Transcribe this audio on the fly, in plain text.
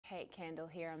Kate Kendall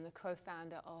here. I'm the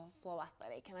co-founder of Flow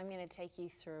Athletic, and I'm going to take you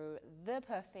through the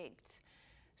perfect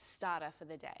starter for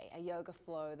the day, a yoga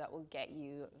flow that will get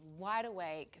you wide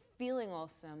awake, feeling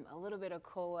awesome, a little bit of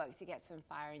core work to get some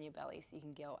fire in your belly so you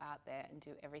can go out there and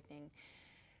do everything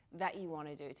that you want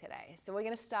to do today. So we're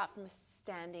going to start from a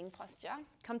standing posture.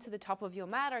 Come to the top of your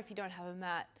mat, or if you don't have a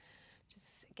mat, just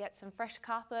get some fresh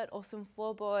carpet or some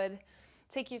floorboard.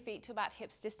 Take your feet to about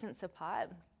hips distance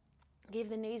apart. Give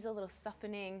the knees a little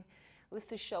softening, lift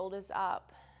the shoulders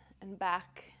up and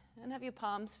back, and have your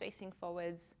palms facing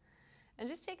forwards. And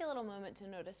just take a little moment to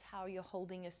notice how you're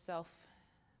holding yourself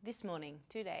this morning,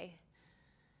 today.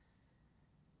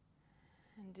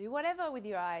 And do whatever with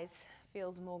your eyes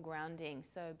feels more grounding,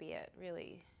 so be it.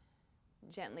 Really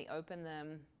gently open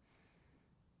them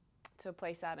to a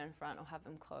place out in front or have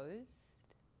them closed.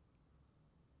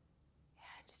 Yeah,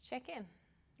 just check in.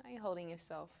 How are you holding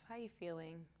yourself? How are you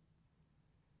feeling?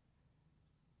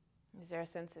 Is there a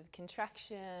sense of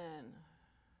contraction,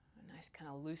 a nice kind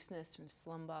of looseness from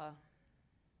slumber?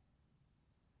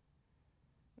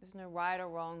 There's no right or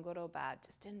wrong, good or bad,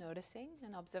 just a noticing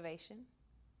and observation.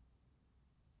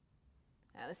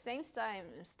 At the same time,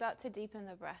 start to deepen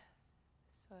the breath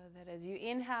so that as you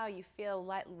inhale, you feel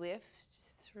light lift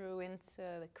through into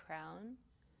the crown.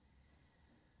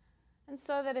 And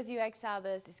so that as you exhale,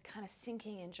 there's this kind of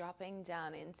sinking and dropping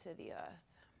down into the earth.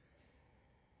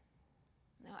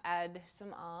 Now add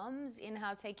some arms.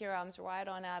 Inhale, take your arms right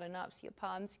on out and up so your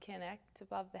palms connect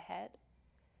above the head.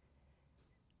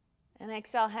 And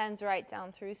exhale, hands right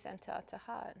down through center to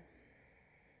heart.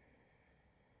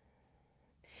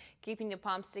 Keeping your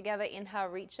palms together, inhale,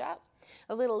 reach up.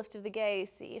 A little lift of the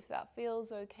gaze, see if that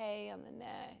feels okay on the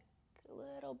neck.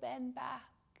 A little bend back.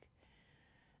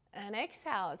 And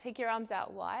exhale, take your arms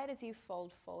out wide as you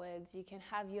fold forwards. You can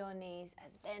have your knees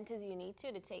as bent as you need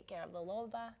to take care of the lower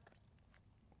back.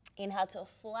 Inhale to a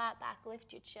flat back,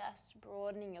 lift your chest,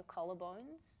 broadening your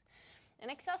collarbones. And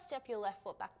exhale, step your left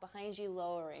foot back behind you,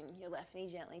 lowering your left knee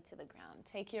gently to the ground.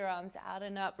 Take your arms out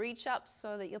and up, reach up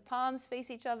so that your palms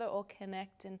face each other or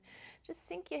connect, and just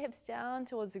sink your hips down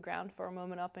towards the ground for a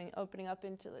moment, opening up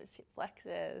into those hip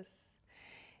flexors.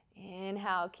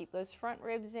 Inhale, keep those front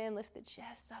ribs in, lift the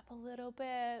chest up a little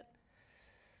bit.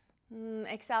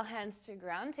 Exhale, hands to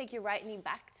ground. Take your right knee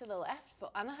back to the left for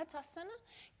Anahatasana.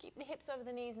 Keep the hips over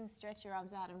the knees and stretch your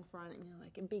arms out in front. And you're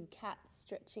like a big cat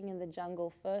stretching in the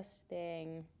jungle. First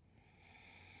thing.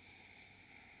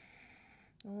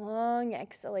 Long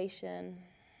exhalation.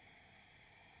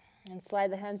 And slide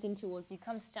the hands in towards you.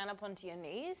 Come stand up onto your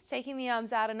knees. Taking the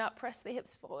arms out and up, press the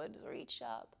hips forward, reach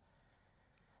up.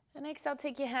 And exhale,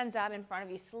 take your hands out in front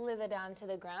of you, slither down to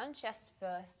the ground, chest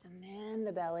first, and then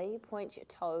the belly. Point your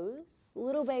toes.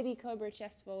 Little baby cobra,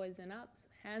 chest forwards and up, so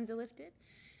hands are lifted.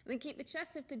 And then keep the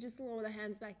chest lifted, just lower the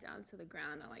hands back down to the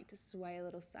ground. I like to sway a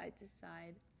little side to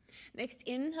side. Next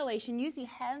inhalation, use your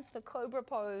hands for cobra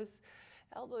pose.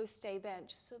 Elbows stay bent,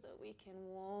 just so that we can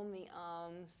warm the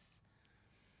arms.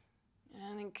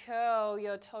 And then curl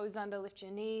your toes under, lift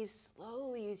your knees.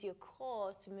 Slowly use your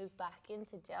core to move back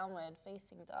into downward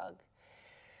facing dog.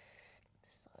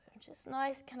 So just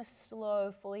nice, kind of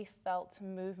slow, fully felt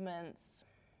movements.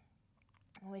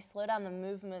 When we slow down the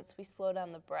movements, we slow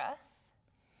down the breath.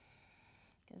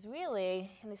 Because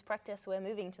really, in this practice, we're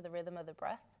moving to the rhythm of the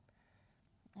breath.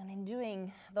 And in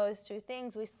doing those two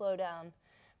things, we slow down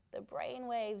the brain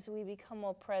waves, we become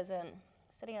more present,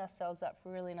 setting ourselves up for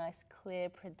a really nice, clear,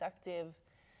 productive,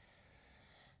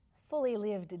 fully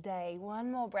lived day.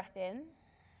 One more breath in.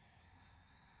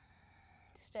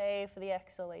 Stay for the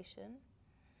exhalation.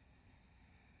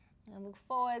 And look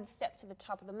forward, step to the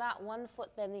top of the mat, one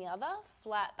foot then the other.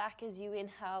 Flat back as you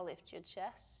inhale, lift your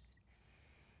chest.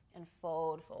 And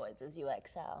fold forwards as you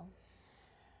exhale.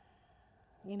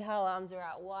 Inhale, arms are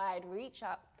out wide, reach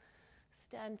up,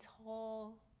 stand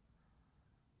tall.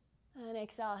 And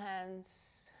exhale,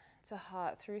 hands to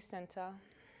heart through center.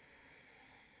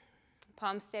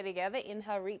 Palms stay together.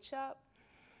 Inhale, reach up.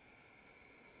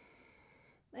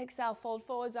 Exhale, fold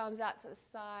forwards, arms out to the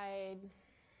side.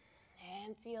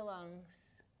 Empty your lungs.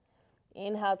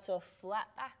 Inhale to a flat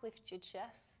back, lift your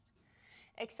chest.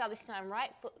 Exhale, this time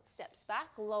right foot steps back,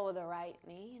 lower the right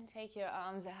knee, and take your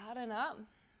arms out and up.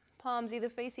 Palms either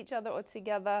face each other or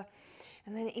together.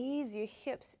 And then ease your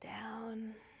hips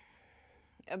down.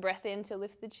 A breath in to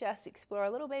lift the chest, explore a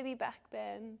little baby back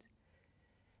bend.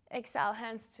 Exhale,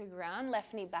 hands to ground,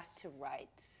 left knee back to right.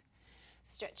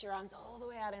 Stretch your arms all the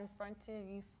way out in front of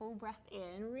you, full breath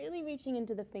in, really reaching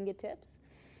into the fingertips.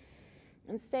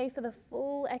 And stay for the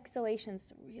full exhalation,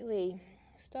 so really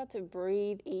start to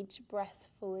breathe each breath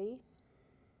fully.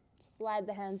 slide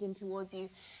the hands in towards you.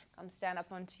 Come stand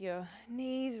up onto your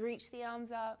knees, reach the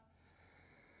arms up.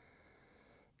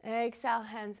 Exhale,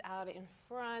 hands out in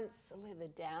front, slither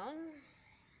down.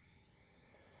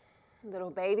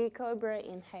 Little baby cobra,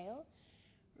 inhale.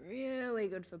 Really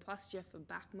good for posture, for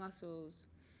back muscles.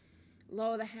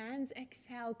 Lower the hands,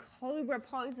 exhale, cobra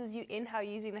pose as you inhale,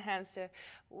 using the hands to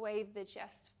wave the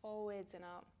chest forwards and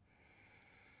up.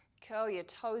 Curl your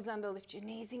toes under, lift your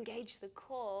knees, engage the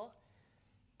core.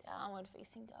 Downward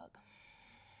facing dog.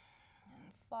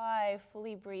 And 5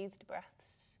 fully breathed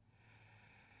breaths.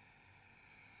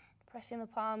 Pressing the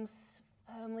palms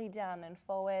firmly down and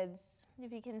forwards.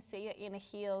 If you can see your inner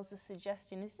heels, the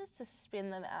suggestion is just to spin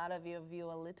them out of your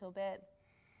view a little bit.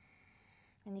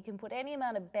 And you can put any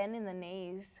amount of bend in the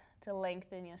knees to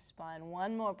lengthen your spine.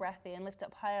 One more breath in, lift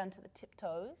up high onto the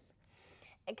tiptoes.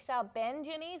 Exhale, bend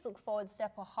your knees, look forward,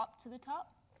 step or hop to the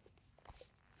top.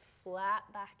 Flat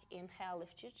back, inhale,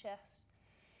 lift your chest.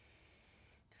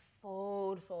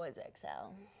 Fold forwards,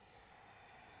 exhale.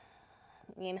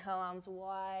 Inhale, arms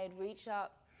wide, reach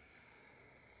up.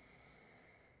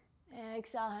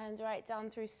 Exhale, hands right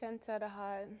down through center to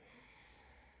heart.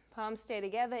 Palms stay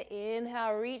together.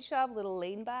 Inhale, reach up, little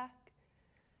lean back.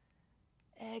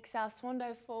 Exhale, swan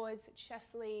dive forwards,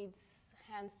 chest leads,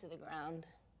 hands to the ground.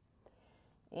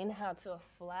 Inhale to a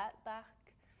flat back.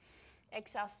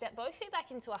 Exhale, step both feet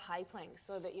back into a high plank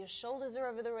so that your shoulders are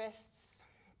over the wrists,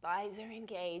 thighs are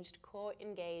engaged, core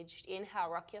engaged. Inhale,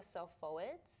 rock yourself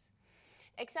forwards.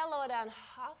 Exhale, lower down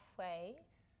halfway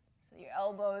so your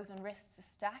elbows and wrists are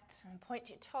stacked, and point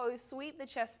your toes, sweep the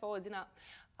chest forwards and up,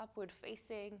 upward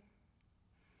facing.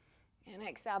 And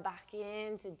exhale back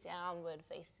into downward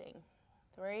facing.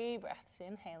 3 breaths,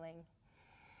 inhaling.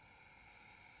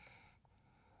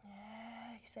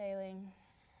 Exhaling.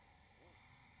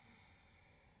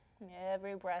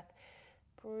 Every breath,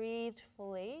 breathe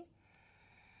fully.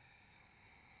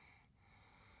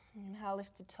 Inhale,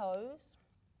 lift the toes.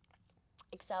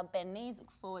 Exhale, bend knees,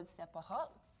 look forward, step or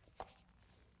hop.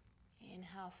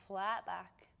 Inhale, flat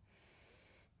back.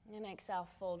 And exhale,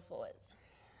 fold forwards.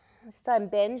 This time,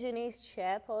 bend your knees,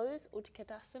 chair pose,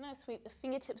 Utkatasana. Sweep the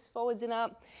fingertips forwards and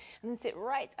up. And then sit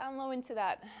right down low into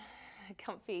that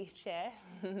comfy chair.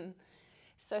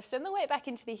 So send the weight back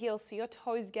into the heels so your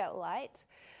toes get light.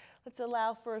 Let's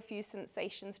allow for a few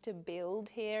sensations to build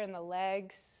here in the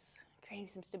legs, creating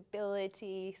some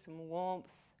stability, some warmth,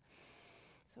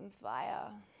 some fire.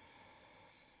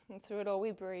 And through it all, we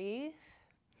breathe.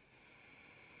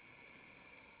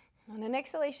 On an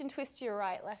exhalation, twist your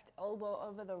right, left elbow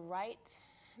over the right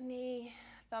knee,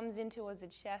 thumbs in towards the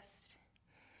chest.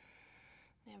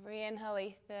 Every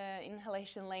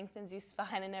inhalation lengthens your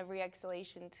spine, and every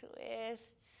exhalation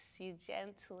twists you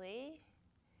gently.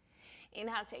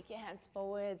 Inhale, take your hands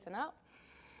forwards and up.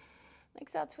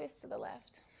 Exhale, twist to the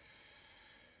left.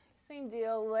 Same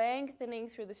deal, lengthening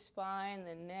through the spine,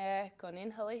 the neck on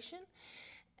inhalation,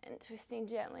 and twisting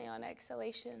gently on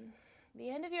exhalation. The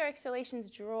end of your exhalations,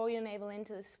 draw your navel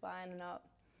into the spine and up.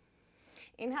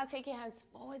 Inhale, take your hands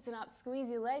forwards and up. Squeeze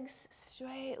your legs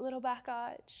straight, little back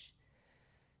arch.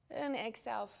 And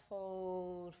exhale,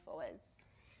 fold forwards.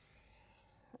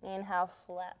 Inhale,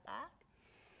 flat back.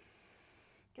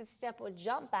 You can step or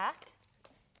jump back.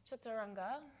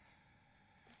 Chaturanga.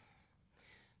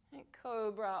 And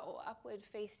cobra or upward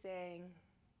facing.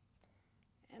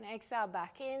 And exhale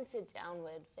back into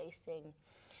downward facing.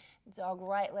 Dog,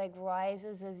 right leg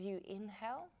rises as you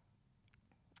inhale.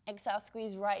 Exhale,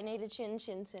 squeeze right knee to chin,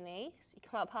 chin to knee. So you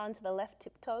come up high onto the left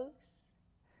tiptoes.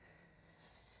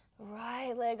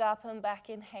 Right leg up and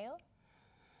back, inhale.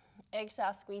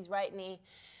 Exhale, squeeze right knee,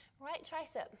 right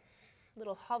tricep.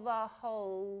 Little hover,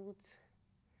 hold.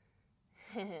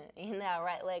 Inhale,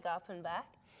 right leg up and back.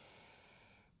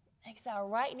 Exhale,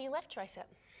 right knee, left tricep.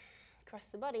 Cross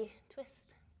the body,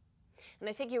 twist. And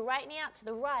I take your right knee out to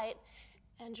the right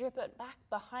and drip it back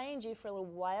behind you for a little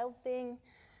wild thing.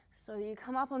 So you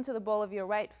come up onto the ball of your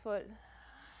right foot.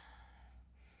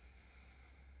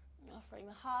 Offering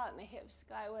the heart and the hips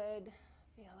skyward.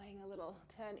 Feeling a little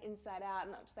turn inside out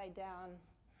and upside down.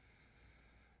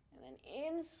 And then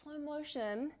in slow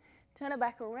motion, turn it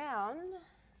back around.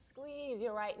 Squeeze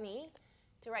your right knee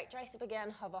to right tricep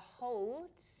again. Hover, hold.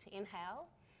 Inhale.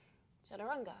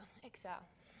 Chaturanga. Exhale.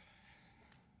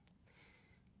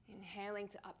 Inhaling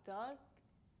to up dog.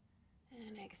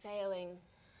 And exhaling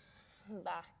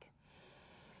back.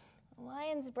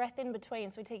 Lion's breath in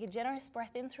between. So we take a generous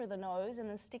breath in through the nose and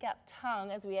then stick out tongue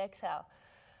as we exhale.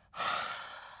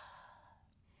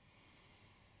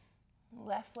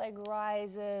 Left leg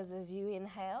rises as you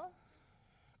inhale.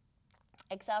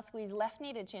 Exhale, squeeze left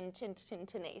knee to chin, chin, chin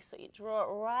to knee. So you draw it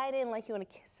right in like you want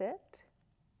to kiss it.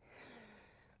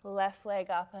 Left leg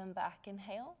up and back,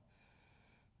 inhale.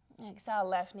 Exhale,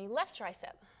 left knee, left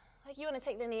tricep. Like you want to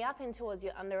take the knee up in towards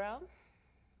your underarm.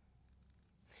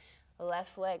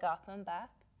 Left leg up and back.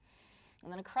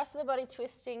 And then across the body,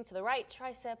 twisting to the right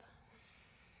tricep.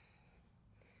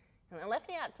 And then left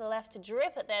knee out to the left to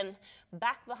drip it, then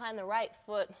back behind the right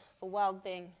foot for wild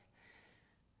thing.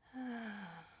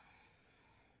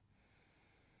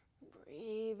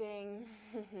 Breathing.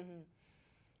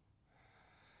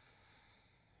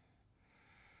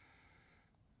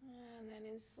 And then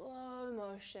in slow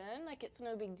motion, like it's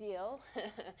no big deal,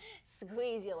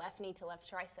 squeeze your left knee to left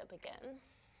tricep again.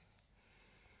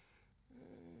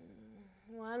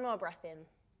 One more breath in.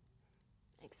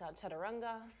 Exhale,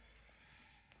 chaturanga.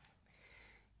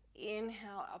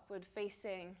 Inhale, upward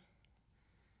facing.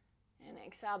 And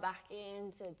exhale back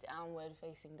into downward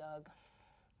facing dog.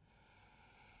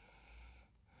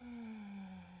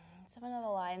 Let's have another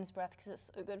lion's breath because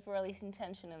it's so good for releasing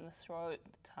tension in the throat,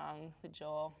 the tongue, the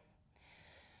jaw.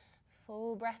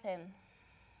 Full breath in.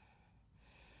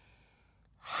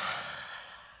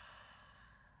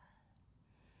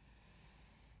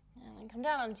 And then come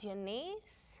down onto your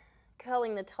knees,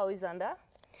 curling the toes under.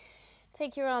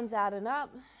 Take your arms out and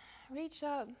up. Reach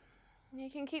up. You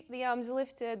can keep the arms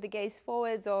lifted, the gaze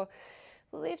forwards, or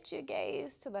lift your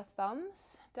gaze to the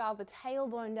thumbs. Dial the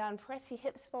tailbone down, press your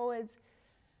hips forwards,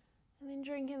 and then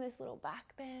drink in this little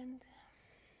back bend.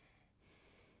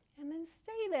 And then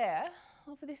stay there.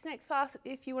 Or for this next part,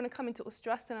 if you want to come into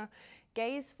Ustrasana,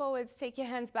 gaze forwards, take your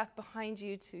hands back behind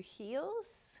you to heels.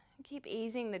 Keep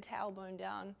easing the tailbone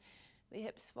down, the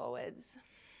hips forwards.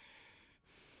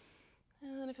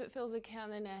 And if it feels okay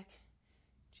on the neck,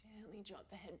 gently drop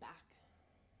the head back.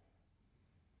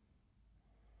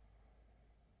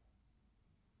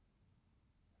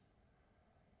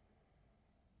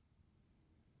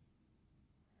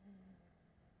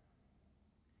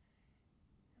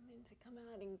 To come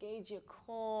out, engage your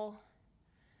core,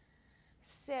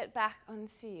 sit back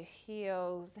onto your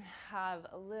heels and have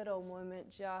a little moment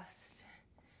just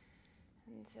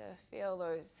and to feel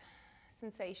those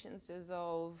sensations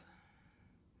dissolve,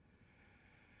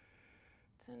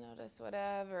 to notice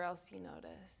whatever else you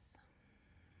notice.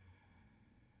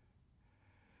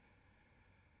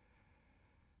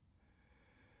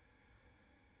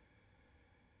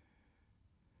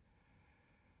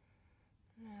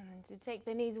 And then to take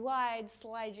the knees wide,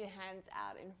 slide your hands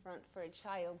out in front for a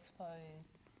child's pose.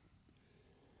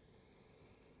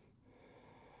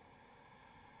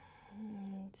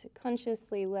 And to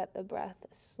consciously let the breath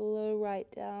slow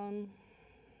right down.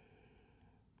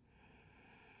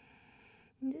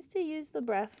 And just to use the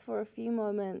breath for a few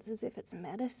moments as if it's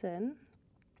medicine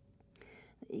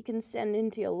that you can send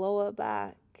into your lower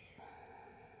back,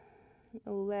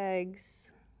 your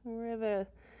legs, wherever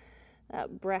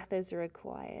that breath is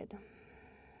required.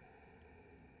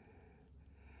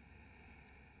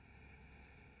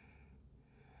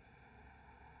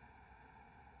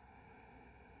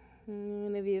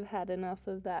 And if you've had enough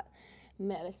of that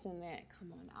medicine there,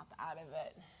 come on up out of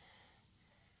it.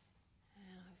 And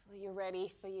hopefully you're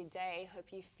ready for your day. Hope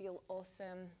you feel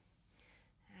awesome.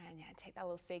 And yeah, take that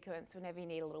little sequence whenever you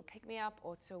need a little pick-me-up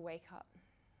or to wake up.